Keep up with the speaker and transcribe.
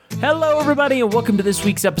Hello, everybody, and welcome to this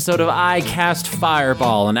week's episode of I Cast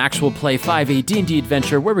Fireball, an actual play 5e D&D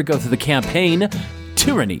adventure where we go through the campaign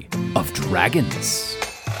Tyranny of Dragons.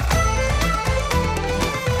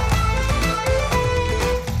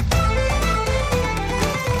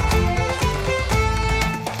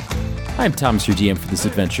 I'm Thomas, your DM for this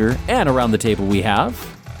adventure, and around the table we have...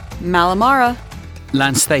 Malamara.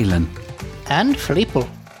 Lance Thalen. And Filippo.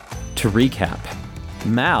 To recap,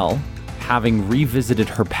 Mal, having revisited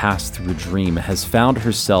her past through a dream, has found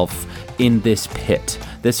herself in this pit,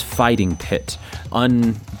 this fighting pit.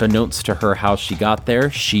 Unbeknownst to her how she got there,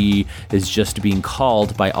 she is just being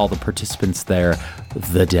called by all the participants there,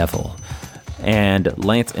 the Devil. And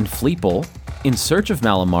Lance and Fleeple, in search of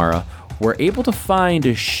Malamara, were able to find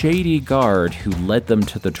a shady guard who led them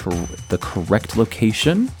to the correct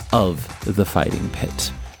location of the fighting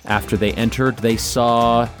pit. After they entered, they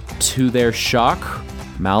saw, to their shock,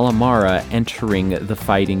 Malamara entering the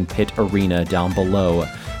fighting pit arena down below,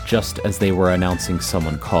 just as they were announcing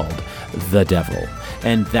someone called the Devil.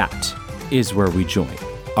 And that is where we join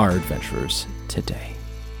our adventurers today.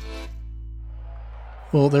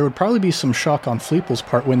 Well, there would probably be some shock on Fleeple's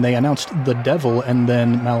part when they announced the Devil and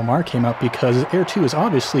then Malamar came out, because Air 2 is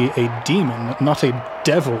obviously a demon, not a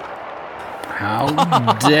devil. How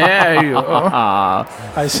dare you?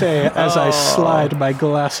 I say as I slide my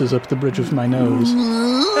glasses up the bridge of my nose.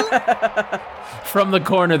 From the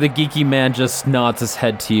corner, the geeky man just nods his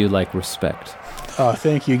head to you like respect. Oh,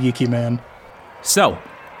 thank you, geeky man. So,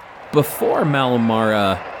 before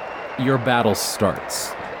Malamara, your battle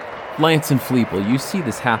starts. Lance and Fleeple, you see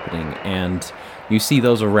this happening, and you see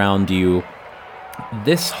those around you.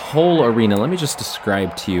 This whole arena, let me just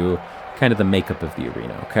describe to you kind of the makeup of the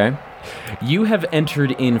arena, okay? You have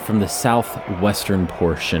entered in from the southwestern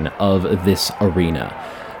portion of this arena.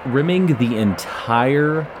 Rimming the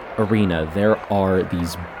entire arena, there are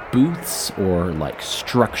these booths or like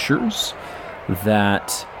structures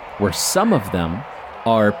where some of them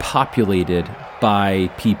are populated by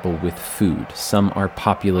people with food. Some are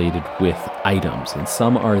populated with items, and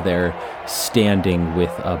some are there standing with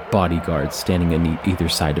bodyguards standing on either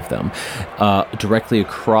side of them. Directly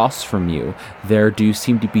across from you, there do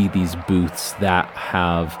seem to be these booths that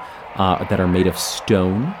are made of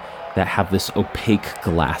stone, that have this opaque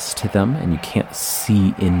glass to them, and you can't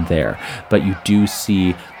see in there. But you do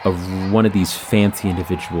see one of these fancy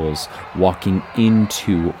individuals walking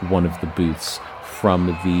into one of the booths from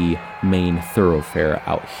the main thoroughfare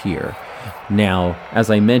out here. Now,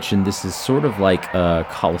 as I mentioned, this is sort of like a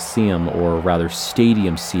coliseum, or rather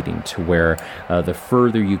stadium seating, to where the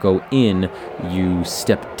further you go in, you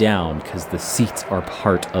step down because the seats are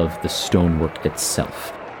part of the stonework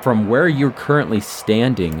itself. From where you're currently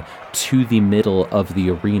standing to the middle of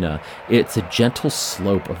the arena, it's a gentle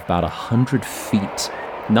slope of about 100 feet,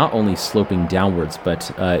 not only sloping downwards,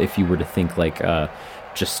 but if you were to think like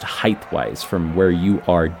just height-wise, from where you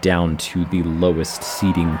are down to the lowest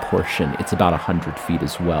seating portion, it's about 100 feet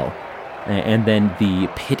as well. And then the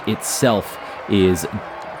pit itself is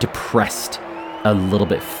depressed a little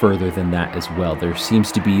bit further than that as well. There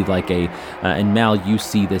seems to be like and Mal, you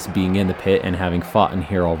see this being in the pit and having fought in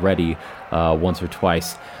here already once or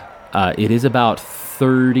twice. It is about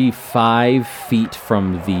 35 feet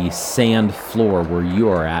from the sand floor where you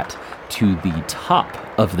are at to the top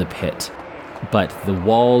of the pit. But the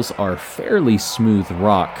walls are fairly smooth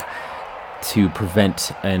rock to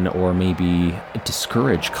prevent or maybe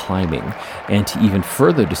discourage climbing. And to even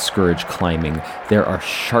further discourage climbing, there are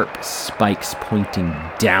sharp spikes pointing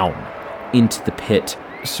down into the pit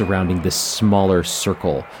surrounding this smaller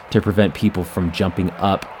circle to prevent people from jumping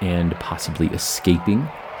up and possibly escaping.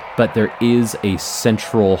 But there is a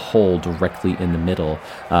central hole directly in the middle,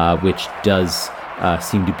 which does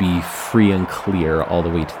seem to be free and clear all the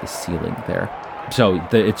way to the ceiling there. So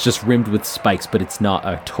it's just rimmed with spikes, but it's not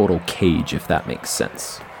a total cage, if that makes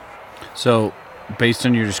sense. So, based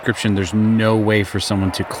on your description, there's no way for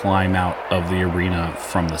someone to climb out of the arena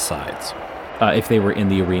from the sides. If they were in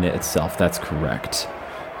the arena itself, that's correct.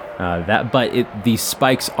 These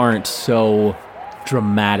spikes aren't so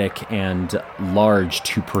dramatic and large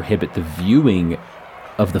to prohibit the viewing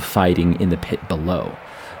of the fighting in the pit below.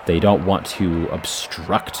 They don't want to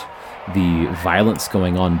obstruct the violence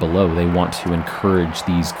going on below. They want to encourage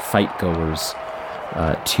these fight goers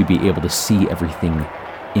to be able to see everything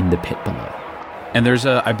in the pit below. And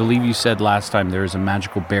I believe you said last time, there is a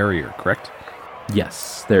magical barrier, correct?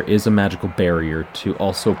 Yes, there is a magical barrier to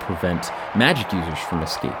also prevent magic users from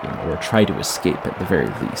escaping, or try to escape at the very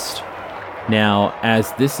least. Now,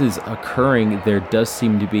 as this is occurring, there does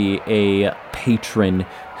seem to be a patron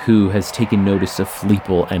who has taken notice of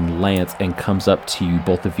Fleeple and Lance and comes up to you,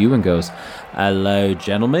 both of you, and goes, "Hello,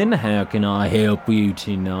 gentlemen. How can I help you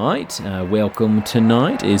tonight? Welcome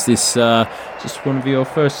tonight. Is this just one of your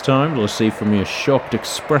first times? I see from your shocked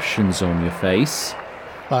expressions on your face."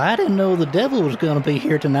 Well, I didn't know the devil was going to be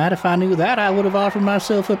here tonight. If I knew that, I would have offered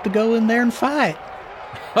myself up to go in there and fight.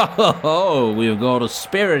 Oh, we've got a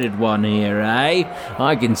spirited one here, eh?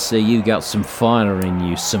 I can see you got some fire in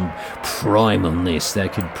you, some primalness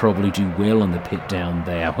that could probably do well in the pit down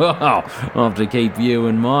there. Well, I'll have to keep you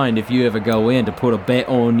in mind if you ever go in to put a bet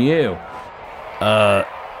on you. Yeah,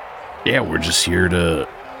 we're just here to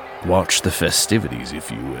watch the festivities,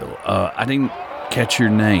 if you will. I didn't catch your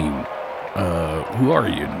name. Who are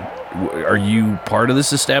you? Are you part of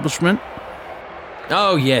this establishment?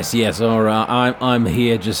 Oh, yes, all right. I'm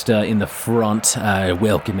here just in the front,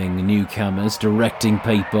 welcoming newcomers, directing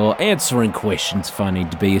people, answering questions if I need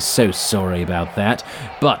to be. So sorry about that.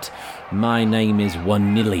 But my name is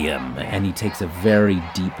Wanillium, and he takes a very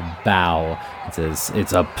deep bow and says,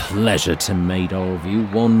 "It's a pleasure to meet all of you.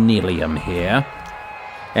 Wanillium here.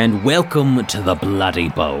 And welcome to the Bloody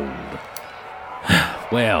Bowl."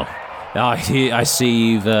 Well, I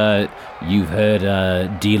see you've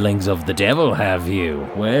heard dealings of the devil, have you?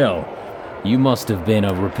 Well, you must have been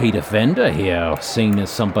a repeat offender here, seeing as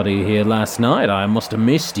somebody here last night. I must have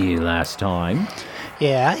missed you last time.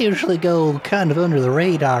 Yeah, I usually go kind of under the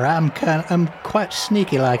radar. I'm quite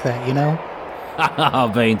sneaky like that, you know?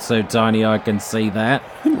 Being so tiny, I can see that.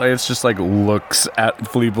 Lance just looks at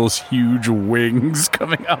Fleeble's huge wings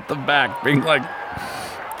coming out the back, being like,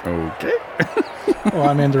 okay. Well,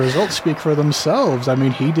 I mean, the results speak for themselves. I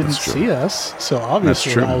mean, he didn't see us, so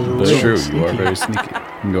obviously That's true. I was That's really true. sneaky. You are very sneaky.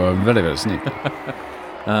 You are very, very sneaky.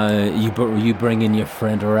 You bringing your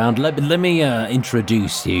friend around. Let me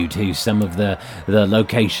introduce you to some of the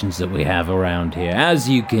locations that we have around here. As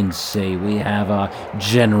you can see, we have a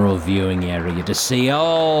general viewing area to see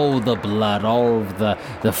all the blood, all of the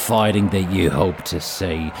fighting that you hope to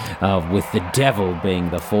see, with the devil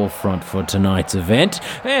being the forefront for tonight's event.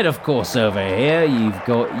 And of course, over here, you've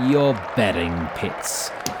got your betting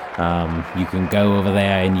pits. You can go over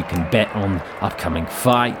there and you can bet on upcoming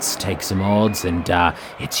fights, take some odds, and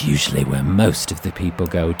it's usually where most of the people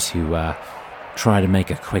go to try to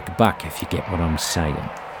make a quick buck, if you get what I'm saying.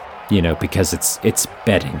 You know, because it's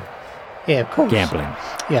betting. Yeah, of course. Gambling.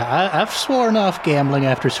 Yeah, I've sworn off gambling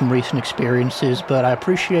after some recent experiences, but I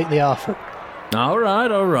appreciate the offer. All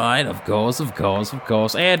right, of course.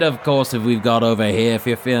 And of course, if we've got over here, if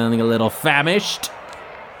you're feeling a little famished,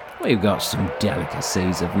 we've got some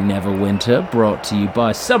delicacies of Neverwinter brought to you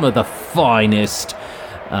by some of the finest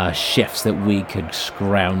chefs that we could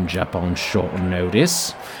scrounge up on short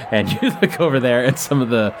notice. And you look over there and some of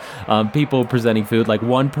the people presenting food,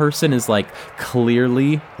 one person is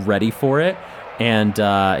clearly ready for it. And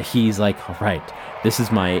he's like, all right, this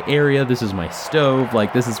is my area, this is my stove,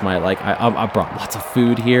 this is my, I brought lots of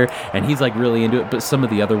food here. And he's really into it. But some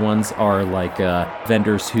of the other ones are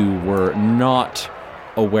vendors who were not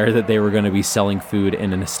aware that they were going to be selling food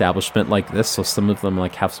in an establishment like this, so some of them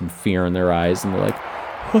have some fear in their eyes, and they're like,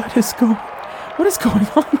 what is going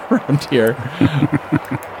on around here?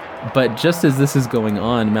 But just as this is going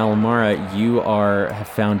on, Malamara, you have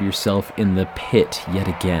found yourself in the pit yet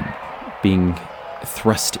again, being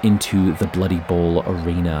thrust into the Bloody Bowl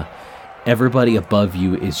arena. Everybody above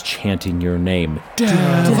you is chanting your name.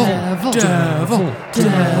 Devil, devil,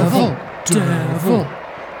 devil, devil.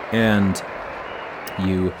 And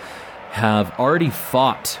you have already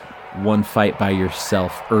fought one fight by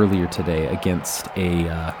yourself earlier today against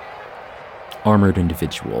a armored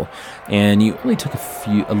individual, and you only took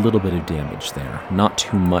a little bit of damage there, not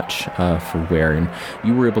too much for wear, and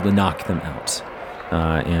you were able to knock them out,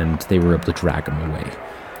 and they were able to drag them away.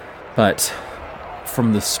 But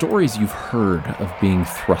from the stories you've heard of being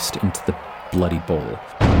thrust into the Bloody Bowl,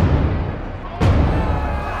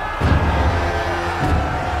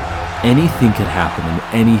 anything could happen and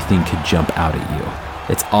anything could jump out at you.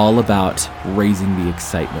 It's all about raising the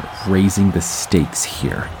excitement, raising the stakes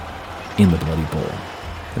here in the Bloody Bowl.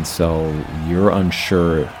 And so you're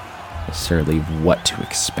unsure necessarily what to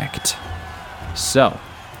expect. So,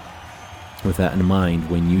 with that in mind,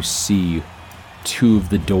 when you see two of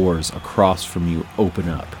the doors across from you open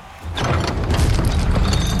up,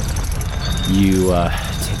 you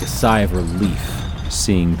take a sigh of relief,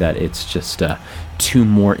 seeing that it's just two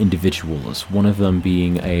more individuals, one of them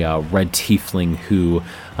being a red tiefling who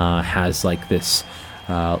has this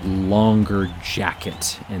longer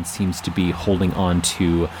jacket and seems to be holding on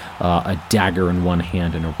to a dagger in one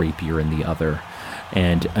hand and a rapier in the other.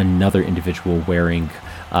 And another individual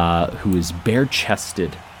who is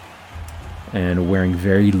bare-chested and wearing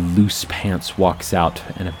very loose pants walks out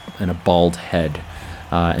and a bald head.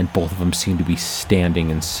 And both of them seem to be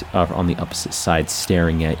standing on the opposite side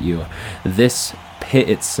staring at you. This pit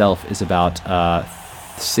itself is about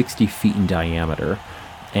 60 feet in diameter,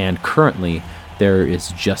 and currently there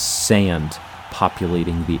is just sand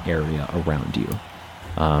populating the area around you.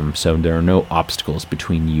 So there are no obstacles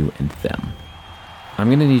between you and them. I'm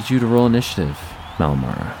going to need you to roll initiative,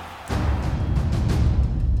 Malamara.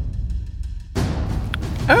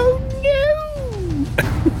 Oh,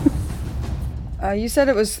 no! You said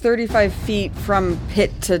it was 35 feet from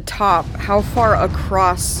pit to top. How far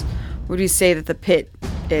across would you say that the pit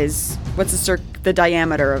is? What's the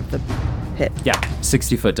diameter of the pit? Yeah,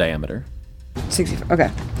 60-foot diameter. 60 feet. Okay.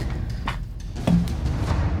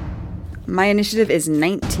 My initiative is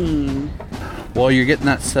 19. While you're getting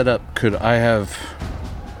that set up, could I have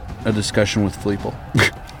a discussion with Fleeple?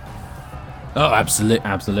 Oh,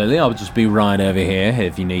 absolutely. I'll just be right over here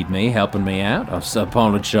if you need me, helping me out. I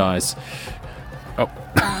apologize. Oh.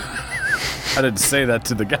 I didn't say that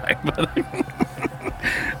to the guy, but...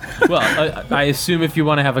 Well, I assume if you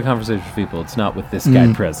want to have a conversation with people, it's not with this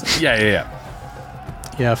guy present. Yeah.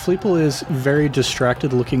 Yeah, Fleeple is very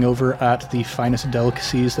distracted looking over at the finest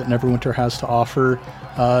delicacies that Neverwinter has to offer.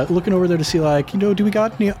 Looking over there to see, do we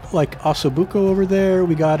got any, ossobuco over there?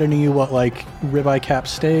 We got any, ribeye cap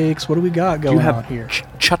steaks? What do we got going on here?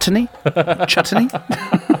 Chutney? Chutney?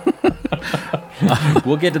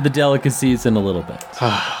 We'll get to the delicacies in a little bit.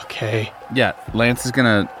 Okay. Yeah, Lance is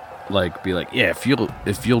gonna, be like, yeah,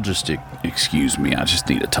 if you'll just excuse me, I just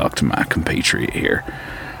need to talk to my compatriot here.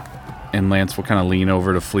 And Lance will kind of lean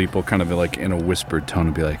over to Fleeple, kind of in a whispered tone,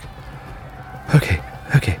 and be like, okay.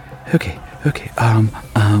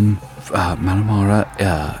 Malamara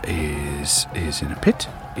is in a pit,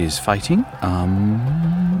 is fighting.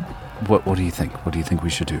 What do you think? What do you think we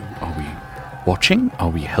should do? Are we watching? Are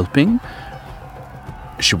we helping?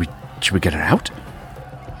 Should we get her out?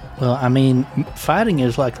 Well, I mean, fighting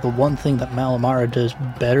is the one thing that Malamara does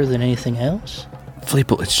better than anything else.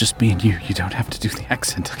 Fleeple, it's just me and you. You don't have to do the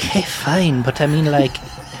accent. Okay, fine, but I mean,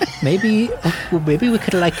 maybe we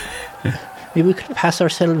could maybe we could pass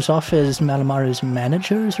ourselves off as Malamara's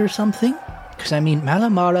managers or something. Because I mean,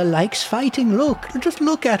 Malamara likes fighting. Just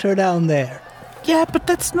look at her down there. Yeah, but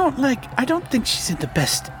that's not I don't think she's in the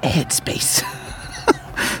best headspace.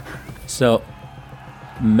 So,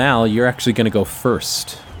 Mal, you're actually going to go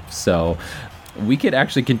first. So, we could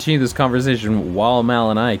actually continue this conversation while Mal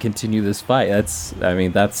and I continue this fight.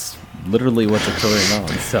 That's literally what's occurring on.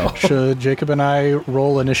 So, should Jacob and I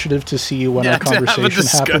roll initiative to see when our conversation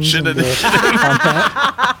happens?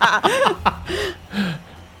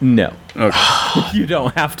 No. Okay. You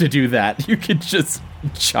don't have to do that. You can just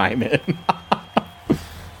chime in.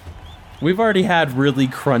 We've already had really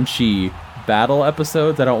crunchy battle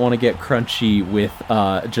episodes. I don't want to get crunchy with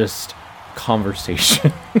just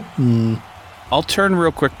conversation. I'll turn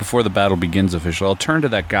real quick before the battle begins officially. I'll turn to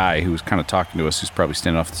that guy who was kind of talking to us, who's probably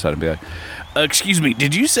standing off the side, and be like, excuse me,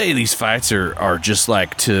 did you say these fights are just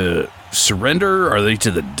to surrender? Are they to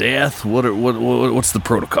the death? What's the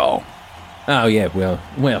protocol? Oh, yeah, well,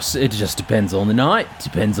 it just depends on the night,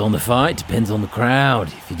 depends on the fight, depends on the crowd,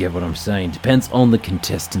 if you get what I'm saying. Depends on the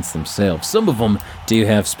contestants themselves. Some of them do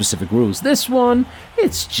have specific rules. This one,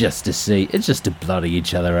 it's just to bloody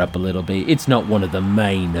each other up a little bit. It's not one of the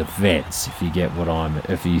main events, if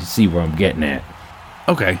you see where I'm getting at.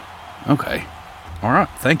 Okay. All right,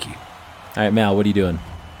 thank you. All right, Mal, what are you doing?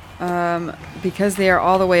 Because they are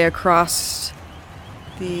all the way across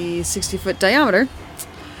the 60-foot diameter,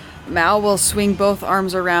 Mal will swing both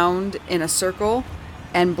arms around in a circle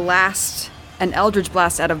and blast an Eldritch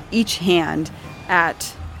Blast out of each hand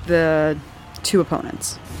at the two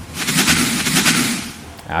opponents.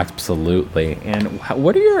 Absolutely. And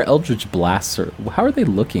what are your Eldritch Blasts? How are they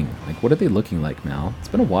looking? What are they looking like, Mal? It's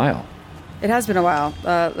been a while. It has been a while.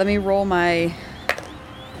 Let me roll my...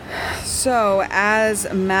 So, as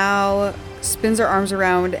Mal spins her arms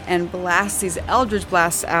around and blasts these Eldritch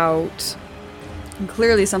Blasts out... And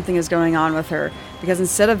clearly something is going on with her, because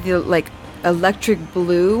instead of the electric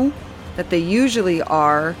blue that they usually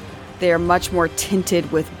are, they are much more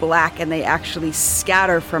tinted with black, and they actually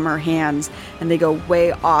scatter from her hands and they go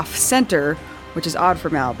way off center, which is odd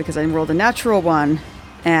for Mal because I rolled a natural 1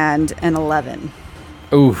 and an 11.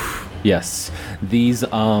 Oof. Yes. These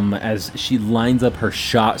as she lines up her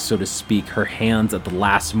shot, so to speak, her hands at the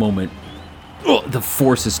last moment, the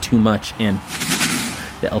force is too much, and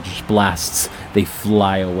the Eldritch Blasts, they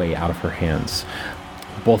fly away out of her hands.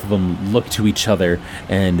 Both of them look to each other,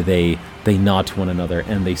 and they nod to one another,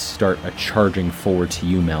 and they start charging forward to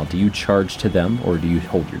you, Mal. Do you charge to them, or do you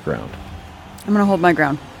hold your ground? I'm going to hold my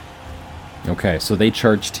ground. Okay, so they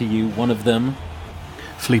charge to you. One of them...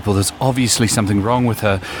 Fleeple, there's obviously something wrong with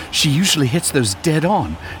her. She usually hits those dead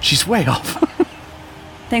on. She's way off.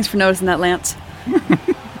 Thanks for noticing that, Lance.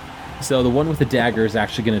 So the one with the dagger is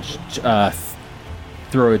actually going to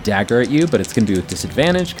throw a dagger at you, but it's going to be with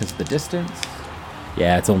disadvantage because of the distance.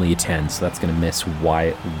 Yeah, it's only a 10, so that's going to miss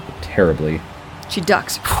terribly. She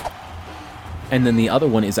ducks. And then the other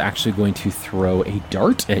one is actually going to throw a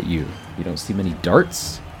dart at you. You don't see many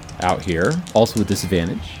darts out here, also with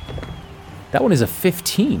disadvantage. That one is a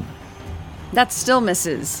 15. That still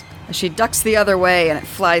misses. She ducks the other way, and it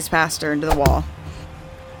flies past her into the wall.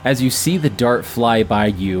 As you see the dart fly by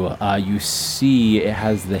you, you see it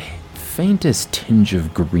has the faintest tinge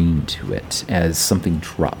of green to it as something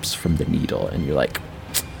drops from the needle, and you're like,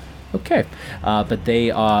 okay. But they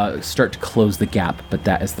start to close the gap, but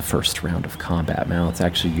that is the first round of combat. Mal, it's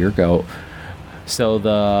actually your go. So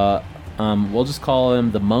the, we'll just call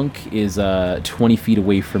him the monk is 20 feet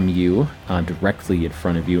away from you, directly in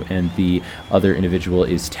front of you, and the other individual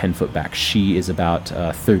is 10 foot back. She is about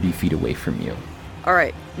 30 feet away from you. All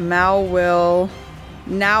right, Mal will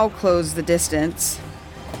now close the distance.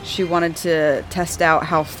 She wanted to test out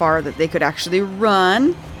how far that they could actually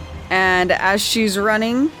run. And as she's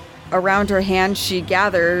running around her hand, she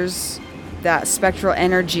gathers that spectral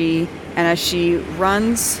energy. And as she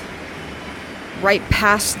runs right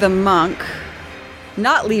past the monk,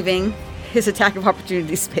 not leaving his attack of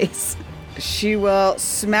opportunity space, she will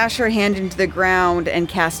smash her hand into the ground and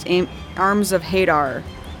cast Arms of Hadar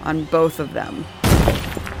on both of them.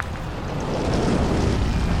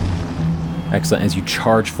 Excellent. As you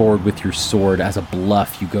charge forward with your sword as a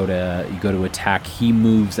bluff, you go to attack. He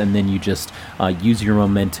moves, and then you just use your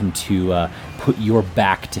momentum to put your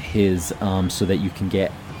back to his, so that you can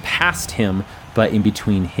get past him, but in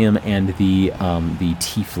between him and the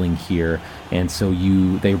tiefling here. And so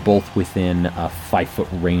they're both within a 5-foot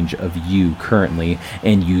range of you currently,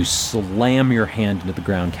 and you slam your hand into the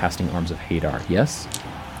ground, casting Arms of Hadar. Yes?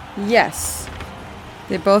 Yes.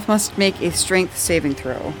 They both must make a strength saving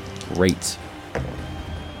throw. Great.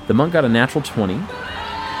 The monk got a natural 20,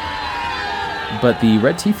 but the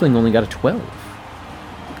red tiefling only got a 12.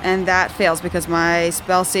 And that fails because my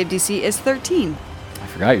spell save DC is 13. I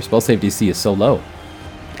forgot your spell save DC is so low.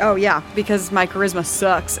 Oh yeah, because my charisma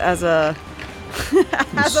sucks as a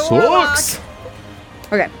as a warlock.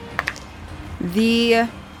 Okay. The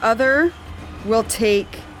other will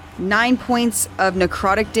take 9 points of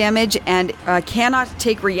necrotic damage and cannot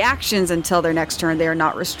take reactions until their next turn. They are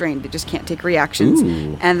not restrained. They just can't take reactions.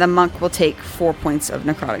 Ooh. And the monk will take 4 points of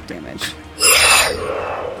necrotic damage.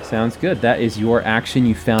 Sounds good. That is your action.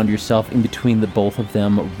 You found yourself in between the both of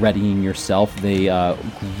them, readying yourself. They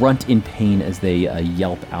grunt in pain as they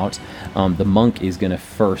yelp out. The monk is going to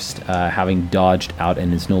first, having dodged out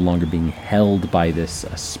and is no longer being held by this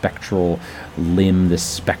spectral limb, this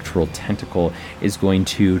spectral tentacle, is going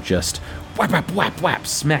to just whap, whap, whap, whap,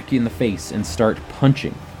 smack you in the face and start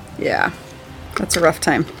punching. Yeah, that's a rough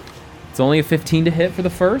time. It's only a 15 to hit for the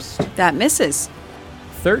first, That misses.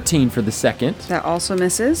 13 for the second, That also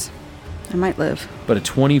misses. I might live. but a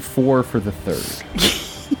 24 for the third.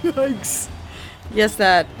 Yikes. Yes,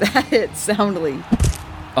 that hit soundly.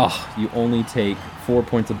 Oh, you only take 4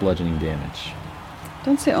 points of bludgeoning damage.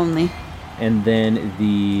 Don't say only. And then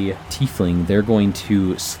the tiefling, they're going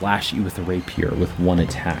to slash you with a rapier with one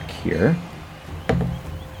attack here.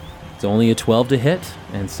 It's only a 12 to hit,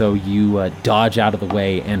 and so you dodge out of the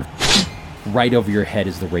way, and right over your head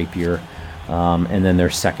is the rapier. And then their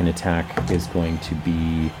second attack is going to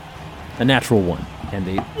be a natural 1. And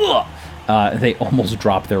they almost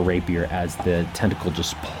drop their rapier as the tentacle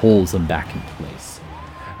just pulls them back in place.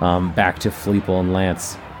 Back to Fleeple and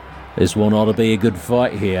Lance. This one ought to be a good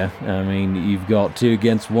fight here. I mean, you've got 2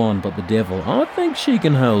 against 1, but the devil, I think she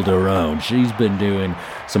can hold her own. She's been doing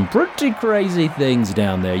some pretty crazy things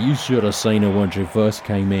down there. You should have seen her when she first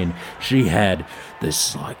came in. She had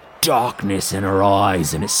this, darkness in her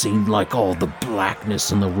eyes, and it seemed like all the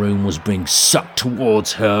blackness in the room was being sucked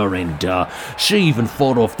towards her, and she even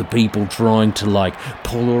fought off the people trying to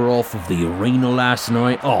pull her off of the arena last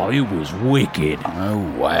night. Oh, it was wicked. Oh,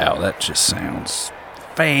 wow, that just sounds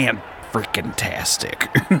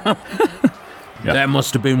fan-freaking-tastic. That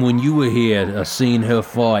must have been when you were here, seeing her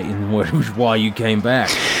fight, and which was why you came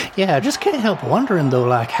back. Yeah, I just can't help wondering, though,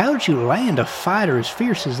 how'd you land a fighter as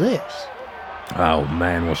fierce as this? Oh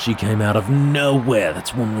man, well she came out of nowhere.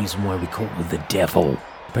 That's one reason why we call her the devil.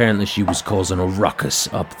 Apparently she was causing a ruckus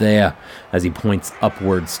up there, as he points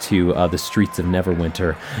upwards to the streets of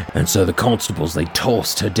Neverwinter. And so the constables, they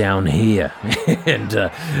tossed her down here and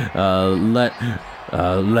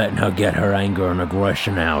letting her get her anger and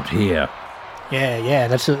aggression out here. Yeah,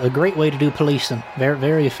 that's a great way to do policing. Very,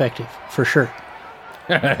 very effective, for sure.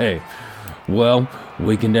 Hey, well,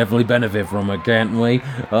 we can definitely benefit from it, can't we?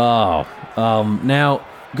 Now,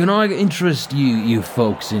 can I interest you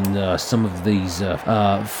folks in some of these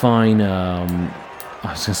fine, I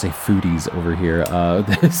was gonna say foodies over here. Oh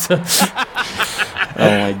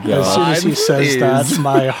my god. As soon as he says that,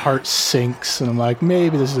 my heart sinks, and I'm like,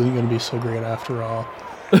 maybe this isn't going to be so great after all.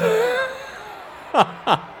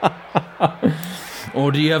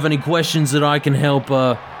 Or do you have any questions that I can help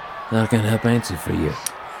answer for you?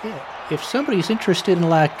 Yeah. If somebody's interested in,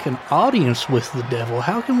 like, an audience with the devil,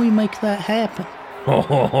 how can we make that happen?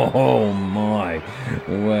 Oh my.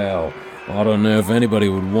 Well, I don't know if anybody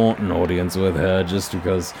would want an audience with her just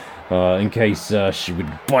because, in case she would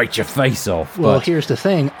bite your face off. Well, but here's the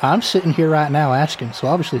thing. I'm sitting here right now asking, so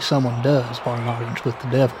obviously someone does want an audience with the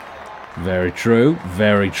devil. Very true,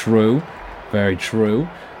 very true, very true.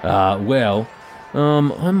 I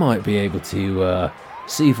might be able to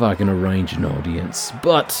see if I can arrange an audience,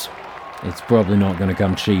 but it's probably not going to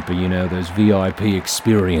come cheaper, those VIP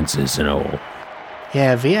experiences and all.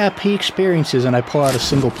 Yeah, VIP experiences, And I pull out a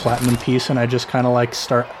single platinum piece, and I just kind of like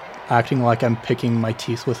start acting like I'm picking my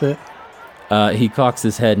teeth with it. He cocks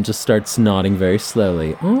his head and just starts nodding very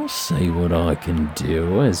slowly. I'll see what I can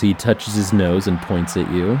do, as he touches his nose and points at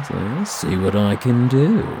you. So, I'll see what I can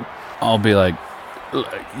do. I'll be like,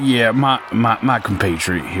 yeah, my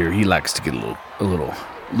compatriot here, he likes to get a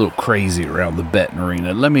little crazy around the betting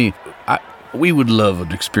arena. We would love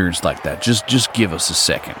an experience like that. Just give us a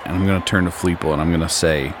second. And I'm going to turn to Fleeple and I'm going to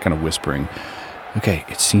say, kind of whispering, okay,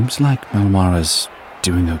 it seems like Malamara's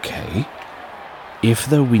doing okay. If,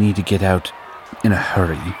 though, we need to get out in a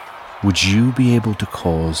hurry, would you be able to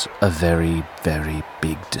cause a very, very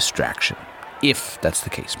big distraction? If that's the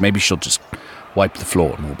case. Maybe she'll just wipe the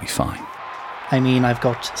floor and we'll be fine. I mean, I've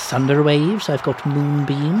got thunder waves, I've got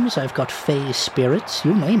moonbeams, I've got phase spirits,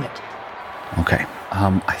 you name it. Okay.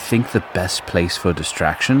 I think the best place for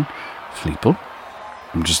distraction, Fleeple,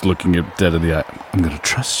 I'm just looking at dead in the eye. I'm going to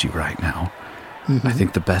trust you right now. Mm-hmm. I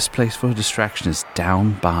think the best place for a distraction is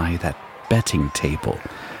down by that betting table.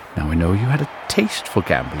 Now, I know you had a taste for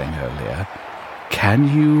gambling earlier. Can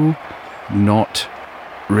you not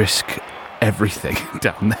risk everything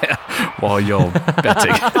down there while you're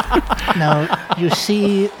betting? Now, you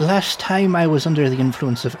see, last time I was under the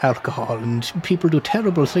influence of alcohol, and people do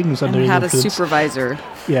terrible things under the influence. And had a supervisor.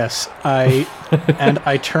 Yes,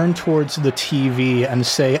 I turn towards the TV and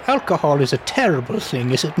say, alcohol is a terrible thing,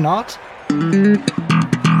 is it not? And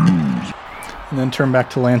then turn back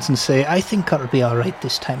to Lance and say, I think I'll be all right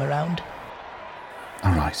this time around.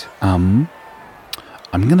 All right. I'm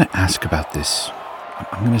going to ask about this.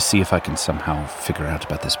 I'm going to see if I can somehow figure out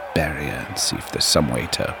about this barrier and see if there's some way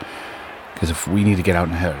to... Because if we need to get out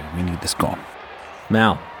in a hurry, we need this gone.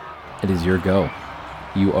 Mal, it is your go.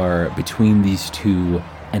 You are between these two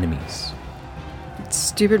enemies. That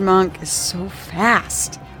stupid monk is so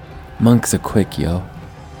fast. Monks are quick, yo.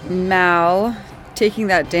 Mal, taking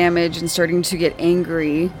that damage and starting to get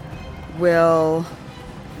angry, will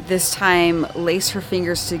this time lace her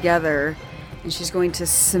fingers together, and she's going to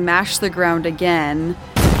smash the ground again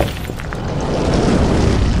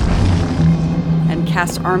and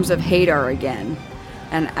cast Arms of Hadar again.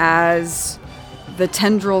 And as the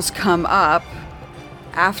tendrils come up,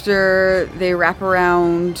 after they wrap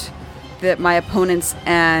around my opponents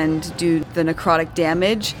and do the necrotic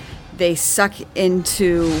damage, they suck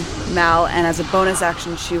into Mal, and as a bonus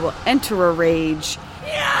action, she will enter a rage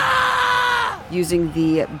using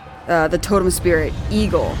the totem spirit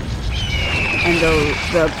Eagle. And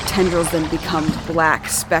the tendrils then become black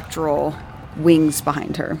spectral wings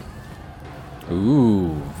behind her.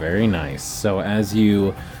 Ooh, very nice. So as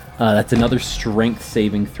you... that's another strength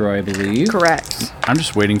saving throw, I believe. Correct. I'm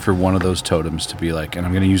just waiting for one of those totems to be like, and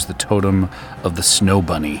I'm going to use the totem of the snow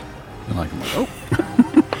bunny. And I'm like, oh.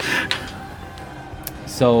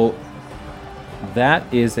 So that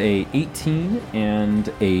is a 18 and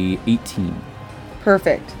a 18.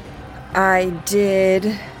 Perfect. I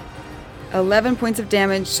did 11 points of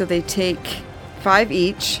damage, so they take 5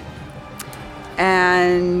 each.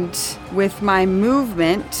 And with my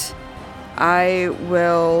movement, I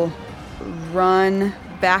will run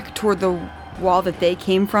back toward the wall that they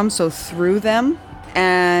came from, so through them.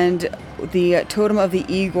 And the totem of the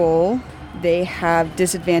eagle, they have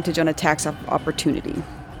disadvantage on attacks of opportunity.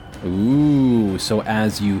 Ooh, so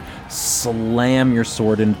as you slam your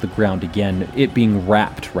sword into the ground again, it being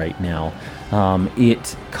wrapped right now,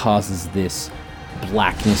 it causes this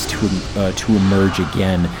blackness to emerge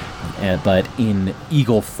again, but in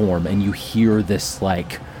eagle form, and you hear this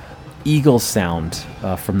like eagle sound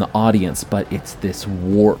from the audience, but it's this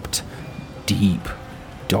warped, deep,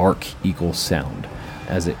 dark eagle sound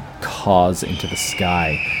as it caws into the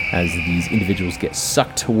sky. As these individuals get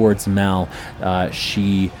sucked towards Mal,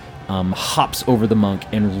 she hops over the monk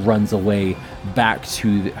and runs away back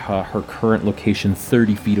to her current location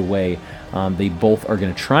 30 feet away. They both are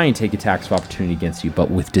going to try and take attacks of opportunity against you, but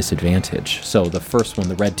with disadvantage. So the first one,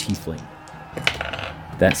 the red tiefling,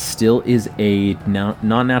 that still is a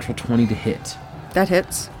non-natural 20 to hit. That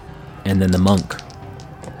hits. And then the monk.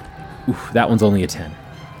 Oof, that one's only a 10.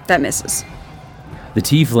 That misses. The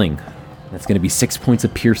tiefling, that's going to be 6 points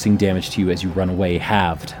of piercing damage to you as you run away,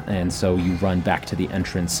 halved. And so you run back to the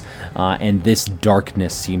entrance, and this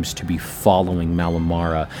darkness seems to be following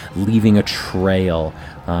Malamara, leaving a trail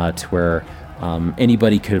to where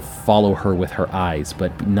anybody could follow her with her eyes,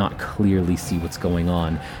 but not clearly see what's going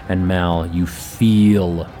on. And Mal, you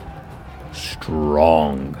feel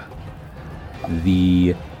strong.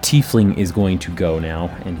 The tiefling is going to go now,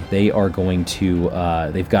 and they are going to,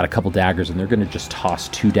 they've got a couple daggers, and they're going to just toss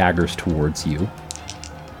 2 daggers towards you.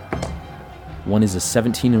 One is a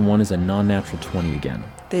 17 and one is a non-natural 20 again.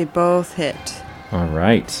 They both hit. All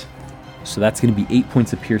right. So that's going to be 8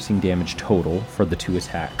 points of piercing damage total for the 2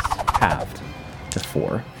 attacks, halved to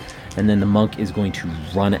 4. And then the monk is going to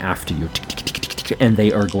run after you, and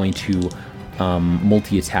they are going to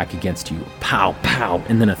multi-attack against you. Pow, pow,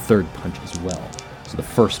 and then a third punch as well. So the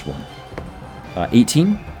first one,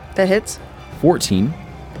 18. That hits. 14.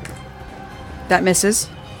 That misses.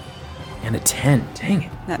 And a 10. Dang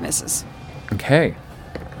it. That misses. Okay.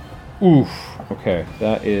 Oof. Okay,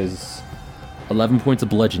 that is 11 points of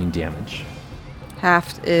bludgeoning damage.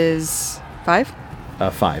 Halved is 5?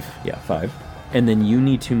 5. Yeah, 5. And then you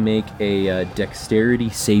need to make a dexterity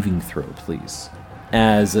saving throw, please.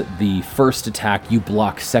 As the first attack, you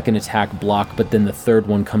block, second attack, block, but then the third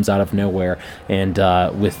one comes out of nowhere and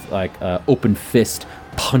with like open fist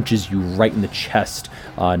punches you right in the chest,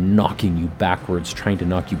 knocking you backwards, trying to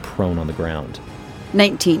knock you prone on the ground.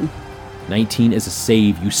 19. 19 is a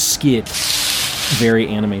save. You skid, very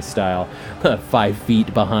anime style, 5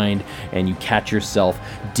 feet behind, and you catch yourself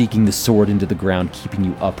digging the sword into the ground, keeping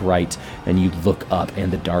you upright, and you look up,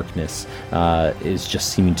 and the darkness is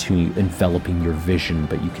just seeming to enveloping your vision,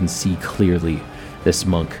 but you can see clearly this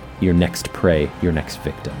monk, your next prey, your next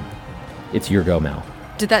victim. It's your go, Mal.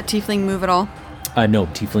 Did that tiefling move at all? No,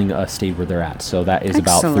 tiefling stayed where they're at, so that is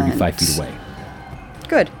about 35 feet away.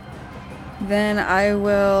 Good. Then I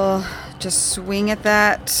will just swing at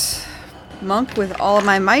that monk with all of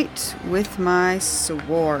my might with my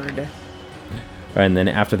sword. And then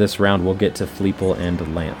after this round, we'll get to Fleeple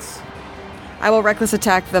and Lance. I will reckless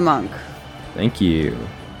attack the monk. Thank you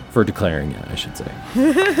for declaring it, I should say.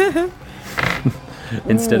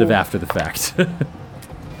 Instead of after the fact.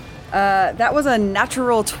 That was a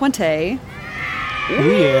natural 20. Oh,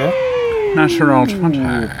 yeah. Natural 20.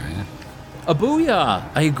 A booyah!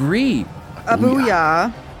 I agree. A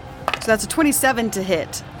booyah. So that's a 27 to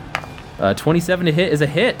hit. 27 to hit is a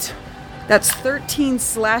hit. That's 13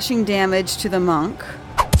 slashing damage to the monk.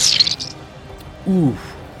 Ooh.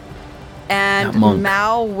 And That monk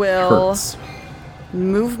Mal will hurts.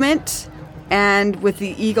 movement, and with the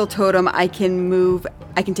eagle totem, I can move.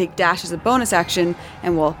 I can take dash as a bonus action,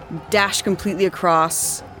 and will dash completely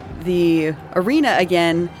across the arena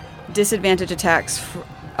again. Disadvantage attacks,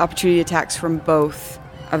 opportunity attacks from both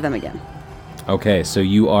of them again. Okay, so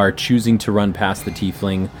you are choosing to run past the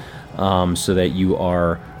tiefling, so that you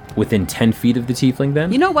are within 10 feet of the tiefling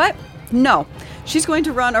then? You know what? No. She's going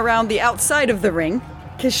to run around the outside of the ring,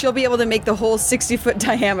 because she'll be able to make the whole 60-foot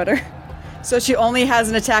diameter. So she only has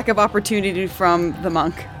an attack of opportunity from the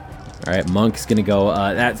monk. All right, monk's gonna go.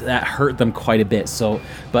 That hurt them quite a bit. So,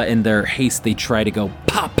 but in their haste, they try to go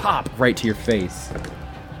pop, pop right to your face.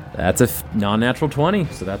 That's a non-natural 20,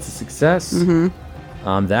 so that's a success.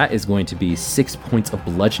 Mm-hmm. That is going to be 6 points of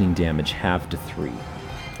bludgeoning damage, halved to 3.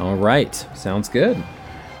 All right, sounds good.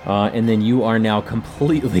 And then you are now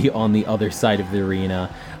completely on the other side of the arena.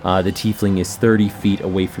 The tiefling is 30 feet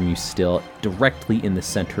away from you still, directly in the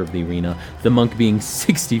center of the arena. The monk being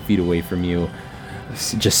 60 feet away from you,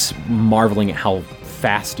 just marveling at how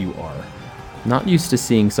fast you are. Not used to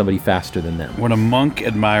seeing somebody faster than them. When a monk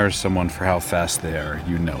admires someone for how fast they are,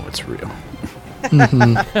 you know it's real.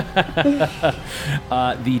 The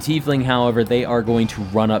tiefling, however, they are going to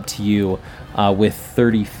run up to you with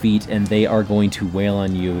 30 feet, and they are going to wail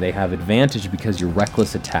on you. They have advantage because you're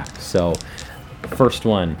reckless attack. So, first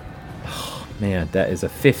one, oh, man, that is a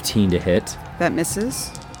 15 to hit. That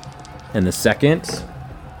misses. And the second,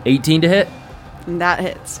 18 to hit. And that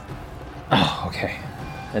hits. Oh, okay.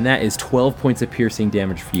 And that is 12 points of piercing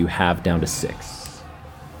damage for you, half down to 6.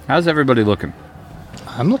 How's everybody looking?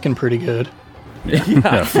 I'm looking pretty good.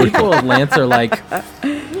 Yeah, Fleeple and Lance are like,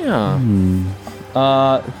 yeah.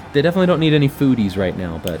 They definitely don't need any foodies right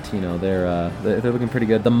now, but they're looking pretty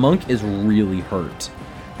good. The monk is really hurt.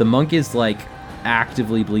 The monk is like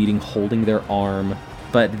actively bleeding, holding their arm,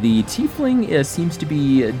 but the tiefling seems to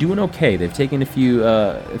be doing okay. They've taken a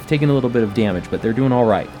little bit of damage, but they're doing all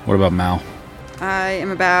right. What about Mal? I am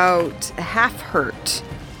about half hurt.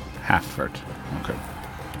 Half hurt. Okay.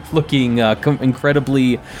 Looking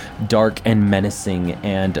incredibly dark and menacing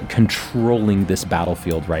and controlling this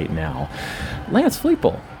battlefield right now. Lance,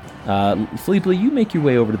 Fleeple. Fleeple, you make your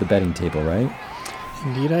way over to the betting table, right?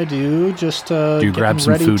 Indeed I do. Just do you grab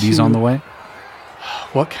some foodies on the way?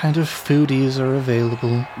 What kind of foodies are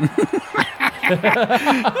available?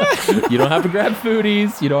 You don't have to grab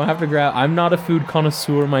foodies. You don't have to grab... I'm not a food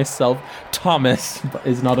connoisseur myself. Thomas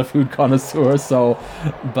is not a food connoisseur, so...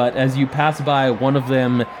 But as you pass by, one of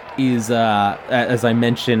them is, as I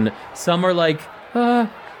mentioned, some are like,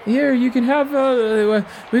 here, you can have,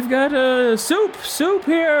 we've got soup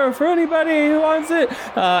here for anybody who wants it.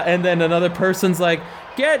 And then another person's like,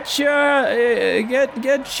 get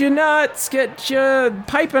your nuts, get your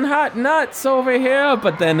piping hot nuts over here.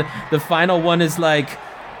 But then the final one is like,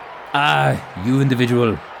 you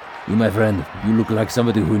individual, you my friend, you look like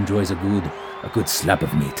somebody who enjoys a good slab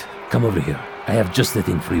of meat. Come over here. I have just the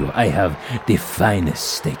thing for you. I have the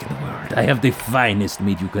finest steak in the world. I have the finest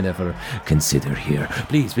meat you can ever consider here.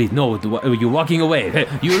 Please, no, you're walking away.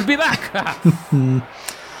 You will be back.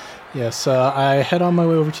 Yes, I head on my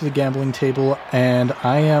way over to the gambling table, and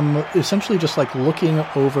I am essentially just like looking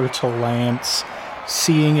over to Lance,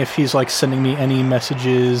 seeing if he's like sending me any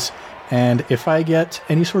messages, and if I get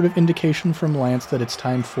any sort of indication from Lance that it's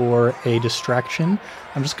time for a distraction,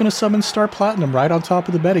 I'm just going to summon Star Platinum right on top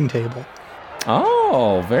of the betting table.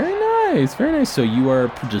 Oh, very nice, very nice. So you are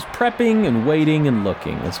just prepping and waiting and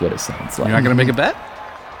looking. That's what it sounds like. You're not going to make a bet?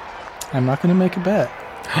 I'm not going to make a bet.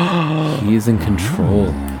 He is in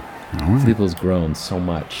control. Fleeple's grown so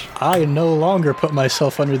much. I no longer put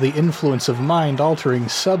myself under the influence of mind-altering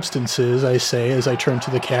substances, I say as I turn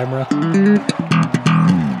to the camera.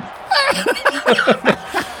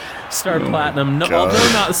 Star Platinum,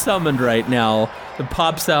 although not summoned right now, it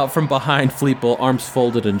pops out from behind Fleeple, arms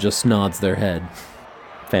folded, and just nods their head.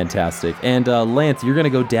 Fantastic. And Lance, you're going to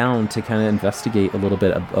go down to kind of investigate a little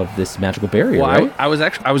bit of this magical barrier, right? I was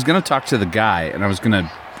going to talk to the guy, and I was going to,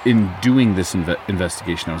 in doing this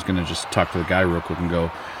investigation, I was going to just talk to the guy real quick and go,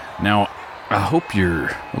 now, I hope you're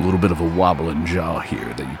a little bit of a wobbling jaw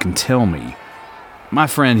here, that you can tell me. My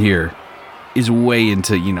friend here is way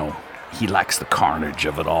into, he likes the carnage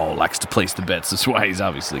of it all, likes to place the bets. That's why he's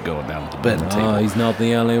obviously going down to the betting table. Oh, he's not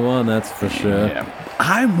the only one, that's for sure. Yeah.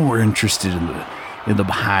 I'm more interested in the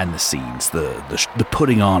behind the scenes, the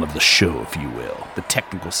putting on of the show, if you will, the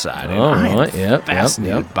technical side. And I'm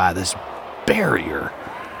fascinated by this barrier.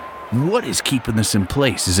 What is keeping this in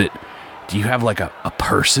place? Do you have like a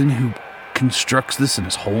person who constructs this and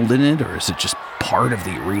is holding it, or is it just part of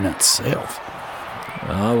the arena itself?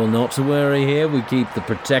 Well, not to worry here. We keep the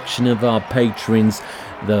protection of our patrons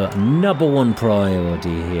the number one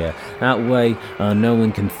priority here. That way, no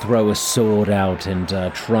one can throw a sword out and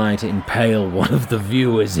try to impale one of the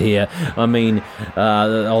viewers here. I mean,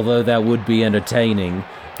 although that would be entertaining,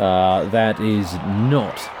 that is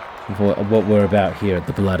not what we're about here at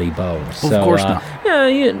the Bloody Bowl. Well, so, of course not.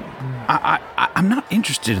 Yeah. I'm not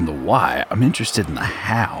interested in the why. I'm interested in the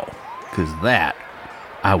how, because that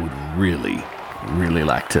I would really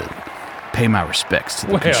like to pay my respects to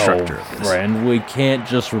the constructor of this. Friend, we can't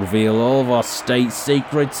just reveal all of our state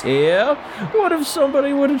secrets here. What if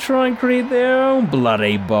somebody were to try and create their own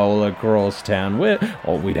Bloody Bowl across town?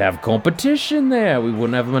 We'd have competition there. We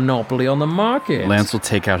wouldn't have a monopoly on the market. Lance will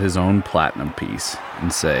take out his own platinum piece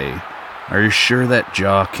and say, are you sure that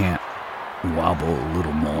jaw can't wobble a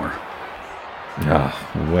little more?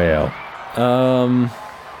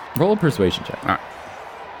 Roll a persuasion check. All right.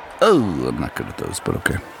 Oh, I'm not good at those, but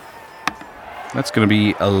okay. That's going to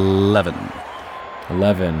be 11.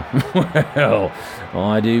 11. Well,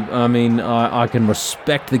 I can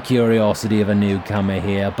respect the curiosity of a newcomer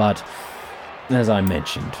here, but as I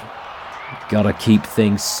mentioned, Gotta keep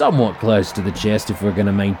things somewhat close to the chest if we're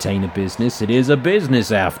gonna maintain a business. It is a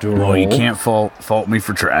business after all. Well, you can't fault me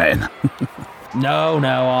for trying. No,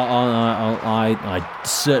 I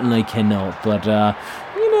certainly cannot. But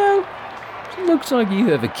it looks like you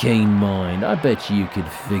have a keen mind. I bet you could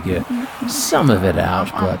figure some of it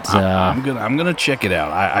out. But I'm gonna check it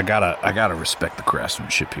out. I gotta respect the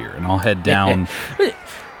craftsmanship here, and I'll head down.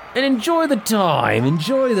 And enjoy the time,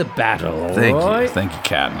 enjoy the battle. Thank right? you,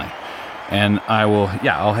 Katney. And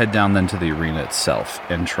I'll head down then to the arena itself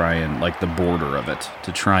and try and, like, the border of it,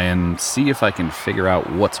 to try and see if I can figure out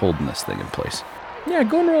what's holding this thing in place. Yeah,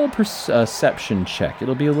 go and roll a perception check.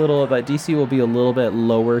 It'll be that DC will be a little bit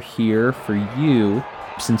lower here for you,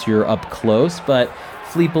 since you're up close, but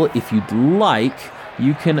Fleeple, if you'd like,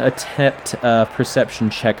 you can attempt a perception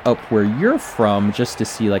check up where you're from, just to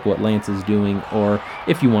see, like, what Lance is doing, or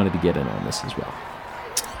if you wanted to get in on this as well.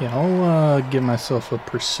 Yeah, I'll give myself a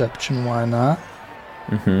perception, why not?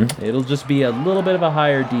 It'll just be a little bit of a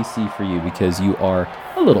higher DC for you because you are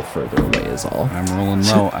a little further away is all. I'm rolling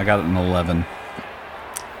low. I got an 11.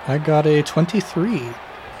 I got a 23.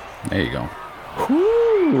 There you go.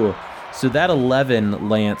 Whew. So that 11,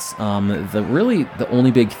 Lance, the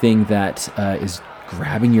only big thing that is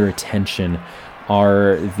grabbing your attention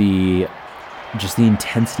are the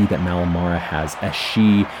intensity that Malamara has as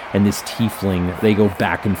she and this tiefling, they go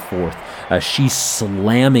back and forth. She's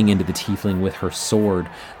slamming into the tiefling with her sword,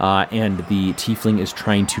 and the tiefling is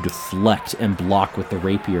trying to deflect and block with the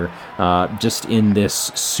rapier. Just in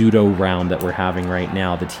this pseudo round that we're having right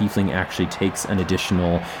now, the tiefling actually takes an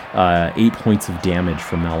additional 8 points of damage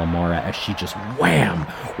from Malamara as she just wham,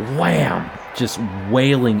 just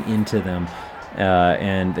wailing into them.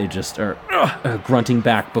 And they just are grunting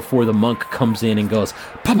back before the monk comes in and goes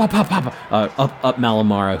papa up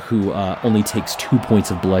Malamara, who only takes 2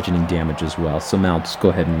 points of bludgeoning damage as well. So Mal, just go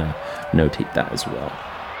ahead and notate that as well.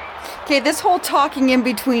 Okay, this whole talking in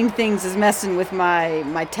between things is messing with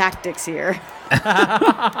my tactics here.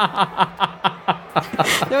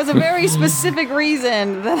 There was a very specific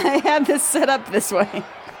reason that I had this set up this way.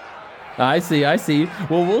 I see.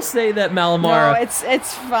 Well, we'll say that Malamara... No,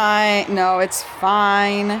 it's fine. No, it's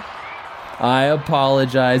fine. I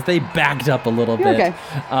apologize. They backed up a little bit. Okay.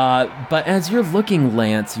 But as you're looking,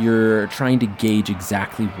 Lance, you're trying to gauge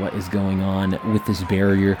exactly what is going on with this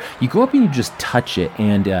barrier. You go up and you just touch it,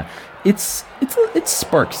 and it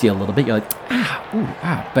sparks you a little bit. You're like,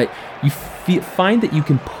 but you find that you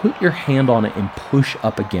can put your hand on it and push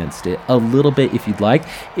up against it a little bit if you'd like.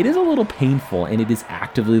 It is a little painful, and it is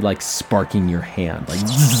actively like sparking your hand, like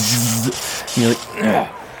you're like,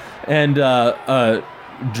 and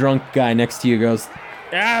drunk guy next to you goes,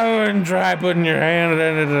 I wouldn't try putting your hand in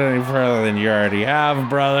it any further than you already have,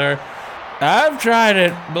 brother. I've tried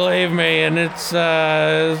it, believe me, and it's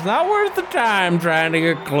not worth the time trying to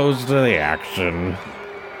get close to the action.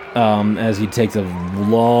 As he takes a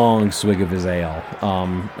long swig of his ale,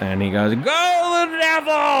 and he goes, go the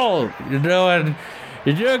devil!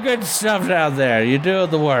 You're doing good stuff down there. You're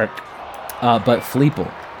doing the work. But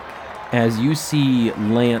Fleeple, as you see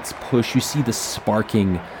Lance push, you see the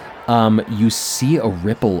sparking, you see a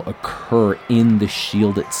ripple occur in the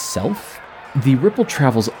shield itself. The ripple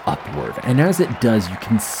travels upward, and as it does, you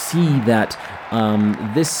can see that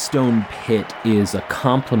this stone pit is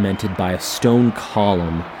complemented by a stone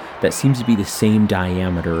column that seems to be the same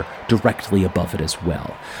diameter directly above it as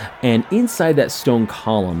well. And inside that stone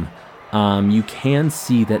column, you can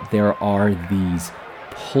see that there are these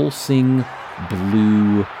pulsing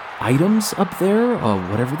blue items up there,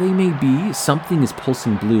 whatever they may be. Something is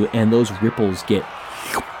pulsing blue, and those ripples get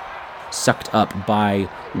sucked up by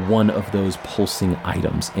one of those pulsing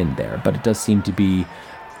items in there. But it does seem to be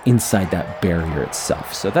inside that barrier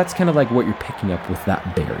itself. So that's kind of like what you're picking up with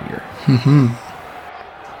that barrier.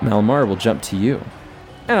 Malamara will jump to you.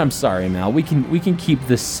 And I'm sorry, Mal. We can keep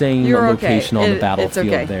the same location on the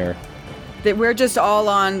battlefield there. We're just all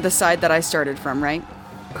on the side that I started from, right?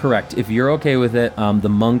 Correct. If you're okay with it, the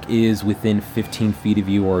monk is within 15 feet of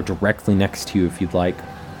you or directly next to you if you'd like.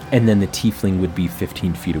 And then the tiefling would be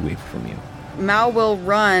 15 feet away from you. Mal will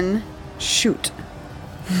run. Shoot.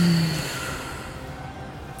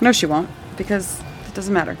 No, she won't, because it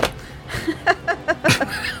doesn't matter.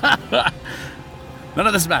 None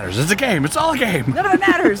of this matters. It's a game. It's all a game. None of it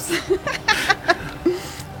matters.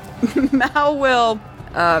 Mal will,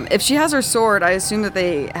 if she has her sword, I assume that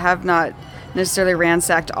they have not necessarily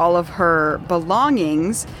ransacked all of her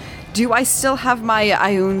belongings. Do I still have my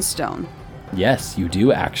Ioun stone? Yes, you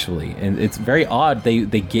do actually, and it's very odd. They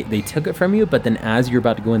took it from you, but then as you're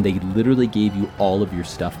about to go in, they literally gave you all of your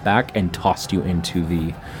stuff back and tossed you into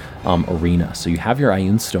the arena. So you have your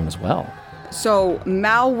Ioun stone as well. So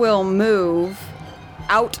Mal will move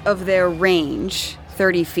out of their range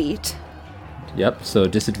 30 feet. Yep, so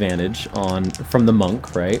disadvantage from the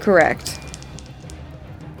monk, right? Correct.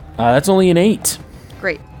 That's only an 8.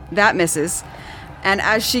 Great. That misses. And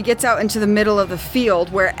as she gets out into the middle of the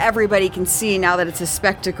field where everybody can see now that it's a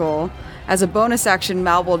spectacle, as a bonus action,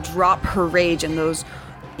 Mal will drop her rage, and those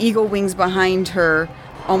eagle wings behind her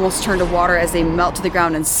almost turn to water as they melt to the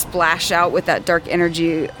ground and splash out with that dark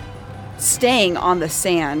energy staying on the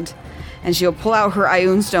sand. And she'll pull out her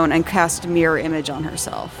Ioun Stone and cast Mirror Image on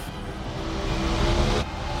herself.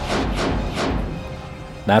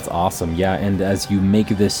 That's awesome, yeah, and as you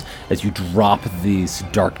drop this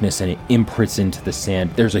darkness and it imprints into the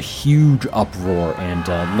sand, there's a huge uproar, and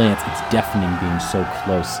Lance, it's deafening being so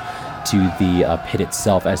close to the pit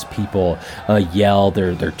itself as people yell,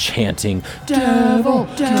 they're chanting, "Devil,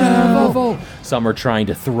 devil!" Some are trying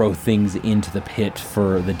to throw things into the pit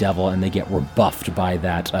for the devil, and they get rebuffed by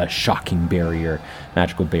that shocking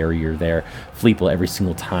magical barrier there. Fleeple, every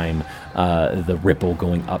single time, the ripple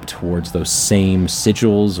going up towards those same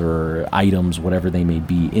sigils or items, whatever they may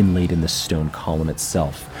be, inlaid in the stone column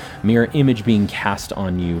itself. Mirror Image being cast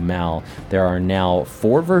on you, Mal. There are now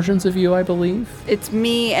 4 versions of you, I believe. It's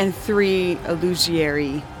me and 3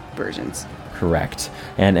 illusory versions. Correct.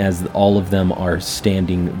 And as all of them are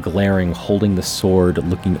standing, glaring, holding the sword,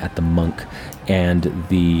 looking at the monk and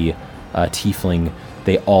the tiefling,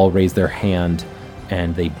 they all raise their hand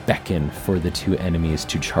and they beckon for the 2 enemies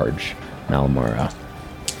to charge Malamara.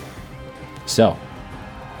 So,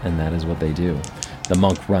 and that is what they do. The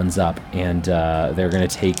monk runs up, and they're going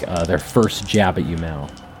to take their first jab at you, Mal.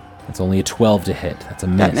 It's only a 12 to hit. That's a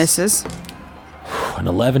miss. That misses. An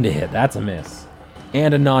 11 to hit. That's a miss.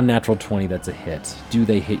 And a non-natural 20. That's a hit. Do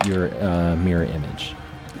they hit your mirror image?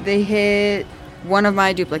 They hit one of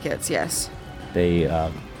my duplicates, yes. They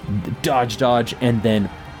dodge, and then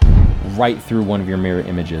right through one of your mirror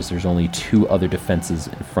images. There's only 2 other defenses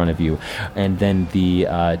in front of you. And then the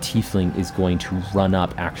tiefling is going to run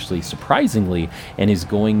up, actually, surprisingly, and is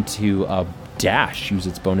going to use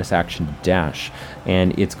its bonus action to dash.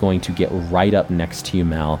 And it's going to get right up next to you,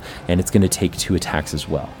 Mal, and it's going to take 2 attacks as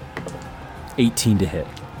well. 18 to hit.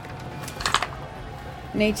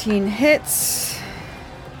 An 18 hits.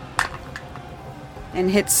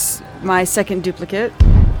 And hits my second duplicate.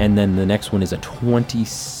 And then the next one is a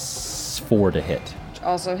 24 to hit. Which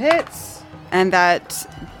also hits. And that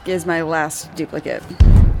is my last duplicate.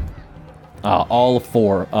 All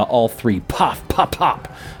 3, pop,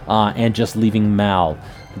 and just leaving Mal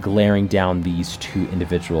glaring down these 2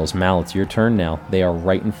 individuals. Mal, it's your turn now. They are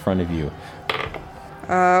right in front of you.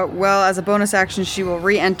 Well, as a bonus action, she will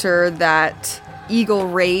re-enter that Eagle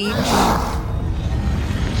Rage.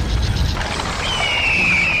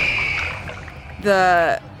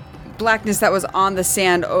 The blackness that was on the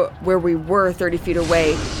sand where we were 30 feet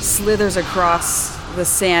away slithers across the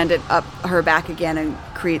sand and up her back again and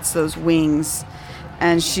creates those wings.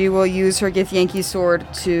 And she will use her Githyanki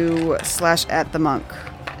sword to slash at the monk.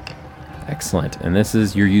 Excellent. And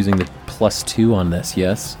you're using the +2 on this,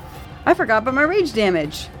 yes? I forgot about my rage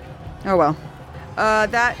damage. Oh well.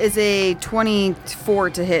 That is a 24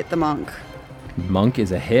 to hit the monk. Monk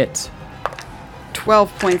is a hit.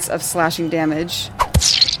 12 points of slashing damage.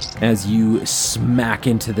 As you smack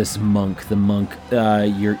into this monk,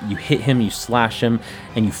 you hit him, you slash him,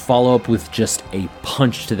 and you follow up with just a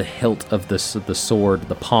punch to the hilt of the sword,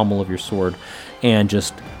 the pommel of your sword, and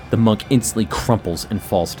just the monk instantly crumples and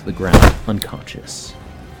falls to the ground, unconscious.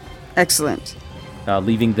 Excellent.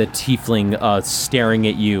 Leaving the tiefling staring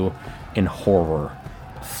at you in horror.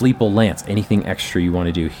 Fleeple, Lance, anything extra you want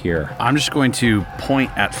to do here? I'm just going to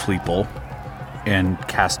point at Fleeple and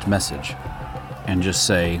cast message and just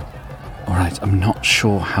say, all right, I'm not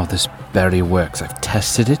sure how this barrier works. I've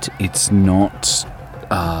tested it. It's not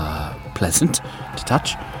pleasant to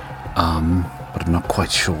touch, but I'm not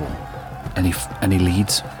quite sure. Any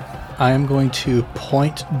leads? I am going to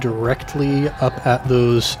point directly up at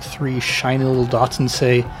those 3 shiny little dots and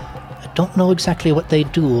say, I don't know exactly what they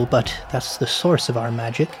do, but that's the source of our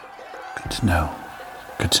magic. Good to know.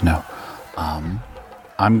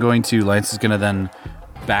 I'm going to, Lance is going to then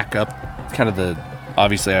back up kind of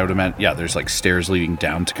obviously I would imagine, there's like stairs leading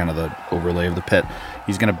down to kind of the overlay of the pit.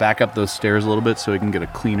 He's going to back up those stairs a little bit so he can get a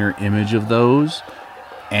cleaner image of those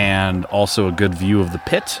and also a good view of the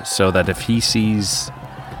pit so that if he sees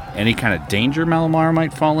any kind of danger Malamara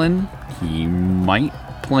might fall in, he might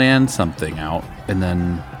plan something out. And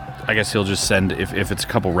then I guess he'll just send, if it's a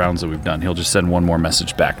couple rounds that we've done, he'll just send one more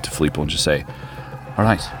message back to Fleeple and just say, all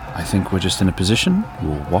right, I think we're just in a position.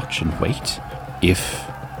 We'll watch and wait. If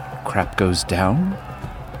crap goes down,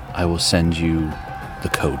 I will send you the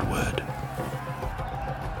code word.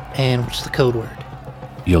 And what's the code word?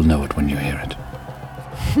 You'll know it when you hear it.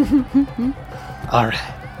 All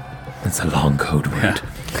right. It's a long code word.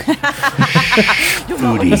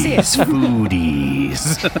 Foodies.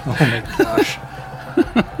 Oh my gosh.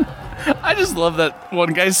 I just love that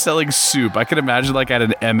one guy's selling soup. I can imagine like at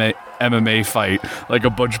an MMA fight, like a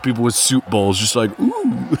bunch of people with soup bowls just like,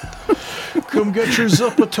 ooh. Come get your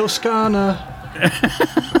Zuppa Toscana.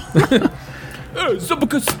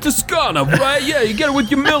 Zuppa Toscana, right? Yeah, you get it with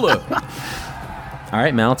your Miller. All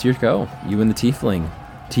right, Mal, it's your go. You and the tiefling.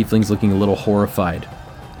 Tiefling's looking a little horrified.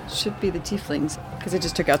 Should be the tieflings, because it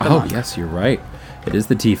just took out the Oh, monk. yes, you're right. It is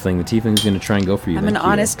the tiefling. The tiefling's going to try and go for you. I'm an Thank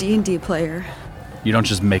you. honest D&D player. You don't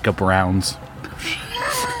just make up rounds.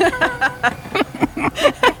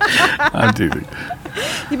 I'm teasing.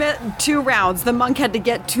 You meant 2 rounds. The monk had to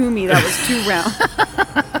get to me. That was 2 rounds.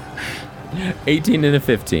 18 and a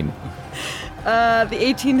 15. The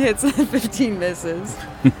 18 hits and the 15 misses.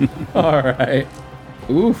 All right.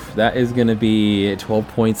 Oof, that is going to be 12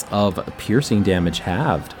 points of piercing damage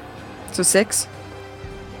halved. So 6.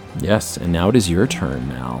 Yes, and now it is your turn,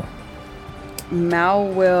 Mal. Mal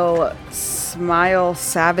will smile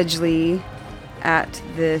savagely at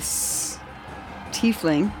this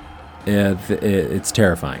tiefling. It's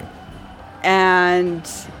terrifying. And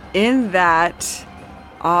in that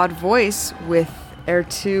odd voice with Air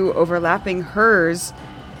 2 overlapping hers,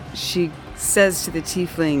 she says to the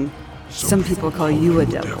tiefling, "Some people call you a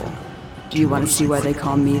devil. Do you want to see why they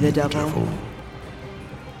call me the devil?"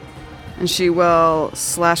 And she will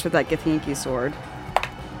slash with that Githyanki sword.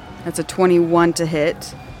 That's a 21 to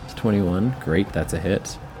hit. It's 21. Great, that's a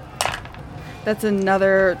hit. That's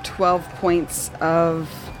another 12 points of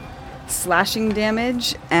slashing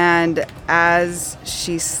damage. And as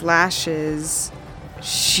she slashes,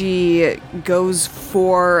 she goes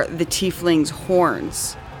for the tiefling's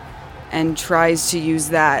horns and tries to use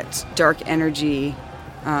that dark energy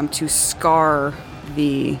to scar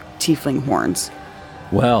the tiefling horns.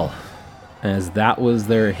 Well, as that was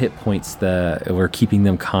their hit points that were keeping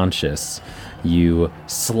them conscious, you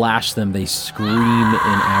slash them. They scream in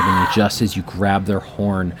agony just as you grab their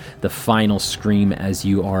horn. The final scream as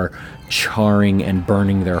you are charring and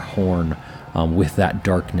burning their horn with that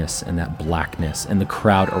darkness and that blackness. And the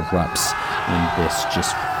crowd erupts in this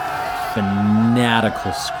just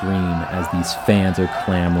fanatical scream as these fans are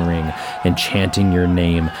clamoring and chanting your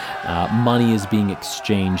name. Money is being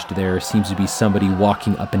exchanged. There seems to be somebody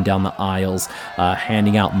walking up and down the aisles,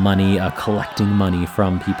 handing out money, collecting money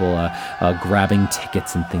from people, grabbing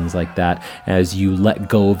tickets and things like that. As you let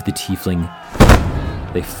go of the tiefling,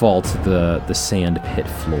 they fall to the sand pit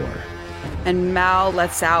floor. And Mal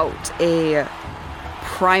lets out a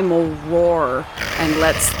primal roar and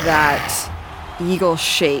lets that eagle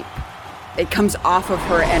shape. It comes off of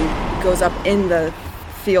her and goes up in the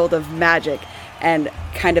field of magic and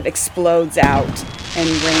kind of explodes out and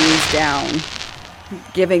rains down,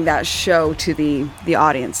 giving that show to the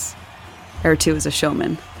audience. Air 2 is a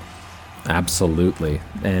showman. Absolutely.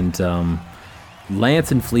 And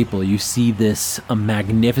Lance and Fleeple, you see this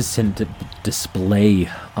magnificent display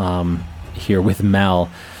here with Mal.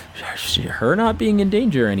 Her not being in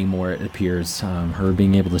danger anymore, it appears. Her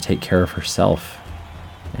being able to take care of herself.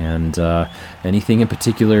 And anything in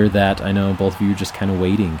particular that I know both of you are just kind of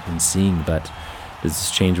waiting and seeing, but does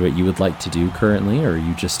this change what you would like to do currently, or are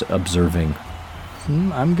you just observing?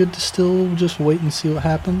 I'm good to still just wait and see what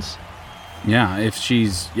happens. Yeah,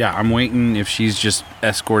 I'm waiting. If she's just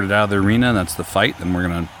escorted out of the arena and that's the fight, then we're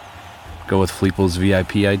going to go with Fleeple's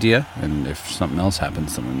VIP idea. And if something else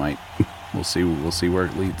happens, then we'll see where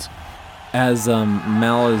it leads. As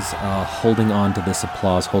Mal is holding on to this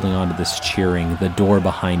applause, holding on to this cheering, the door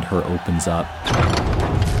behind her opens up.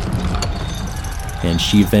 And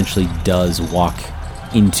she eventually does walk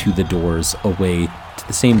into the doors, away to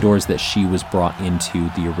the same doors that she was brought into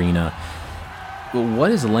the arena.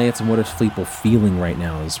 What is Lance and what is Fleeple feeling right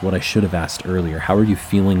now is what I should have asked earlier. How are you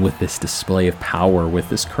feeling with this display of power, with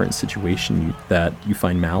this current situation that you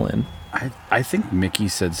find Mal in? I think Mickey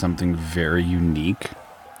said something very unique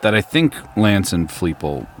that I think Lance and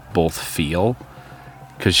Fleeple both feel,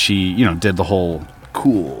 because she, did the whole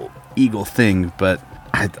cool eagle thing, but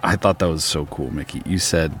I thought that was so cool, Mickey. You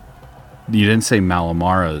didn't say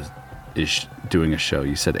Malamara is doing a show.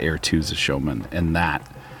 You said Air 2's a showman, and that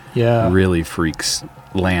really freaks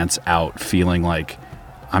Lance out, feeling like,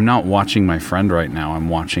 I'm not watching my friend right now, I'm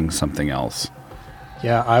watching something else.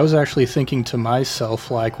 Yeah, I was actually thinking to myself,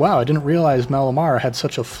 like, wow, I didn't realize Malamara had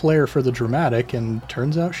such a flair for the dramatic, and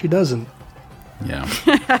turns out she doesn't. Yeah.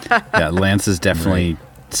 Yeah, Lance is definitely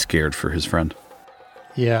scared for his friend.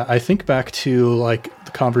 Yeah, I think back to like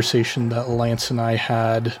the conversation that Lance and I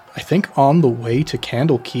had, I think on the way to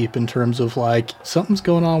Candlekeep, in terms of like something's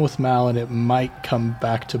going on with Mal and it might come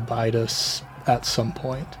back to bite us at some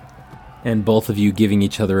point. And both of you giving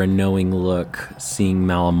each other a knowing look, seeing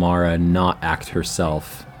Malamara not act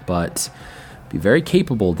herself, but be very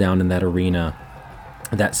capable down in that arena.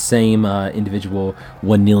 That same individual,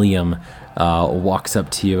 Wanilium, walks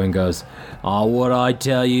up to you and goes, "Oh, what I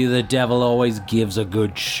tell you, the devil always gives a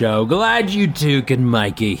good show. Glad you two can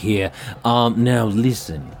make it here. Now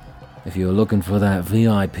listen, if you're looking for that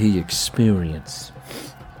VIP experience,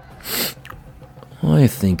 I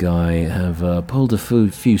think I have pulled a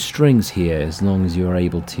few strings here, as long as you're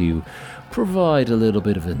able to provide a little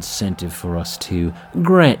bit of incentive for us to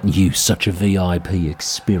grant you such a VIP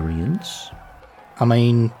experience." I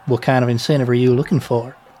mean, what kind of incentive are you looking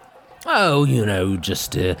for? Oh,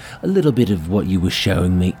 just a little bit of what you were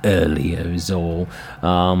showing me earlier is all.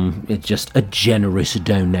 It's just a generous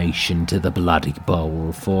donation to the Bloody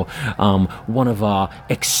Bowl for one of our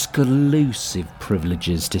exclusive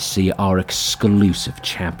privileges to see our exclusive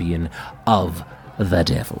champion of the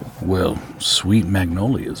devil. Well, sweet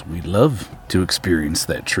magnolias, we'd love to experience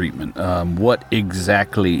that treatment. What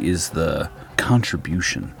exactly is the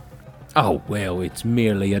contribution? Oh, well, it's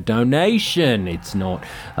merely a donation. It's not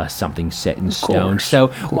something set in stone. So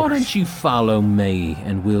why don't you follow me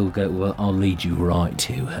and I'll lead you right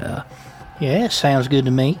to her. Yeah, sounds good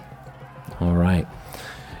to me. All right.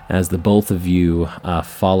 As the both of you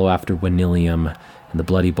follow after Wanilium and the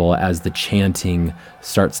Bloody Bowl, as the chanting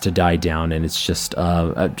starts to die down, and it's just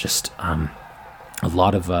a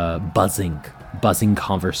lot of buzzing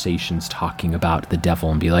conversations talking about the devil,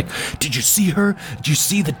 and be like, "Did you see her? Did you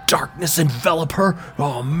see the darkness envelop her?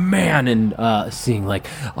 Oh man!" And seeing like,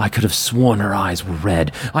 "I could have sworn her eyes were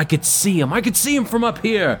red. I could see him from up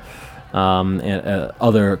here." And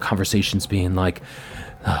other conversations being like,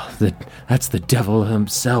 "Oh, that's the devil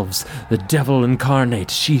themselves, the devil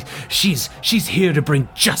incarnate. She's here to bring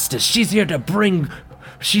justice. She's here to bring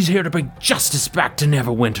justice back to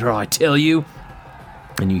Neverwinter, I tell you."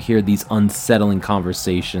 And you hear these unsettling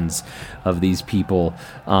conversations of these people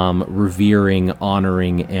revering,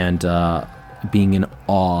 honoring, and being in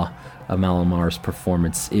awe of Malamar's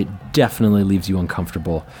performance. It definitely leaves you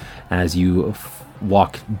uncomfortable as you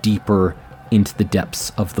walk deeper into the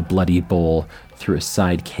depths of the Bloody Bowl through a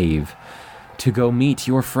side cave to go meet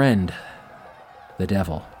your friend, the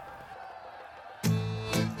devil.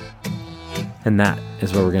 And that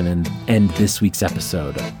is where we're going to end this week's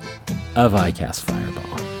episode of iCast Fireball.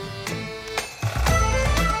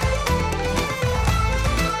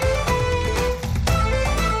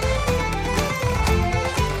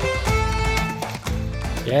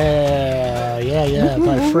 Yeah,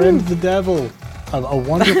 my friend the devil. A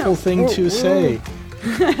wonderful thing to say.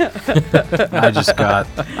 I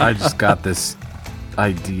just got this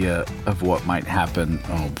idea of what might happen.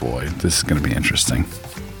 Oh boy, this is going to be interesting.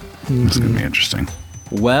 Mm-hmm. This is going to be interesting.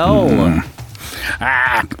 Well,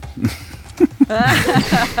 I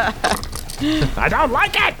don't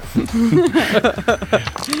like it.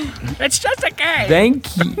 It's just a game.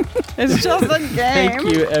 Thank you. It's just a game. Thank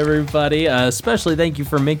you, everybody. Especially thank you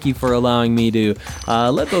for Mickey for allowing me to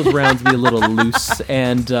let those rounds be a little loose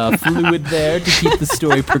and fluid there to keep the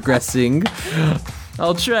story progressing.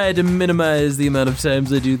 I'll try to minimize the amount of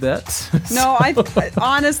times I do that. No, I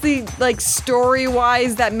honestly, like,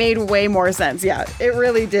 story-wise, that made way more sense. Yeah, it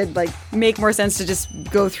really did, like, make more sense to just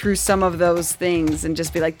go through some of those things and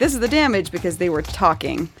just be like, this is the damage, because they were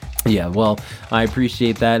talking. Yeah, well, I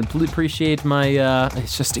appreciate that. Appreciate my,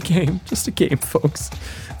 it's just a game, folks.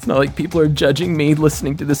 It's not like people are judging me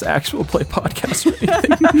listening to this actual play podcast or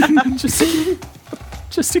anything.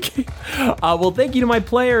 Just a game. Well, thank you to my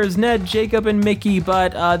players, Ned, Jacob, and Mickey,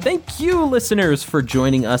 but thank you, listeners, for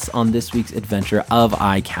joining us on this week's adventure of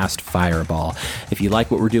iCast Fireball. If you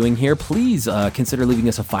like what we're doing here, please consider leaving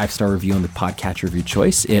us a 5-star review on the podcatcher of your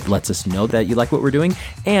choice. It lets us know that you like what we're doing,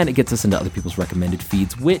 and it gets us into other people's recommended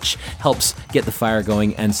feeds, which helps get the fire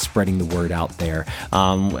going and spreading the word out there.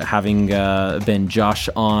 Having been Josh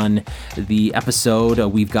on the episode,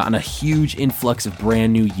 we've gotten a huge influx of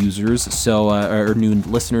brand new users, or new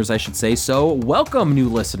listeners, I should say. So welcome, new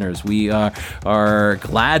listeners. We are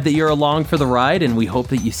glad that you're along for the ride, and we hope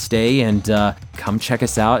that you stay and come check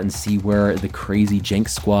us out and see where the crazy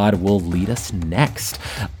Jenks squad will lead us next.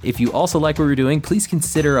 If you also like what we're doing, please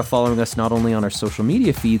consider following us not only on our social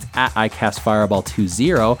media feeds at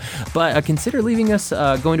ICASTFireball20, but consider leaving us,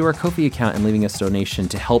 going to our Ko-fi account and leaving us a donation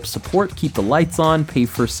to help support, keep the lights on, pay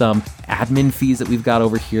for some admin fees that we've got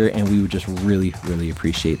over here, and we would just really, really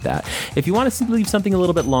appreciate that. If you want to leave something a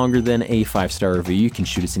little bit longer than a 5-star review, you can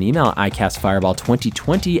shoot us an email at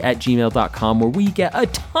icastfireball2020@gmail.com, where we get a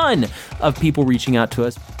ton of people reaching out to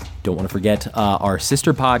us. Don't want to forget our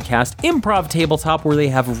sister podcast, Improv Tabletop, where they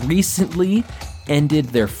have recently ended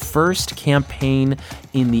their first campaign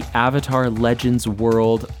in the Avatar Legends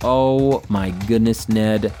world. Oh my goodness,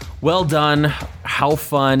 Ned. Well done. How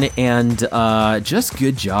fun, and just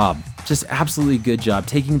good job. Just absolutely good job.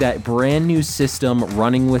 Taking that brand new system,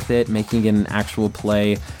 running with it, making it an actual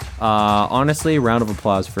play. Honestly, round of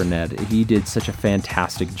applause for Ned. He did such a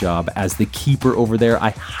fantastic job as the keeper over there. I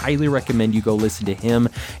highly recommend you go listen to him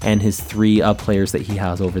and his 3 players that he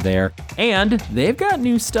has over there. And they've got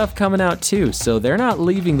new stuff coming out too, so they're not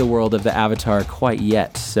leaving the world of the Avatar quite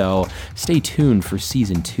yet. So stay tuned for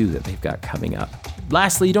season 2 that they've got coming up.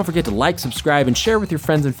 Lastly, don't forget to like, subscribe, and share with your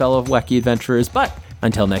friends and fellow wacky adventurers. But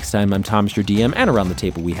until next time, I'm Thomas, your DM, and around the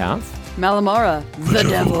table we have Malamara, the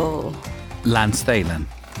devil. Lance Thalen.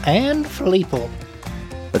 And Filippo.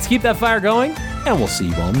 Let's keep that fire going, and we'll see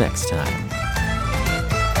you all next time.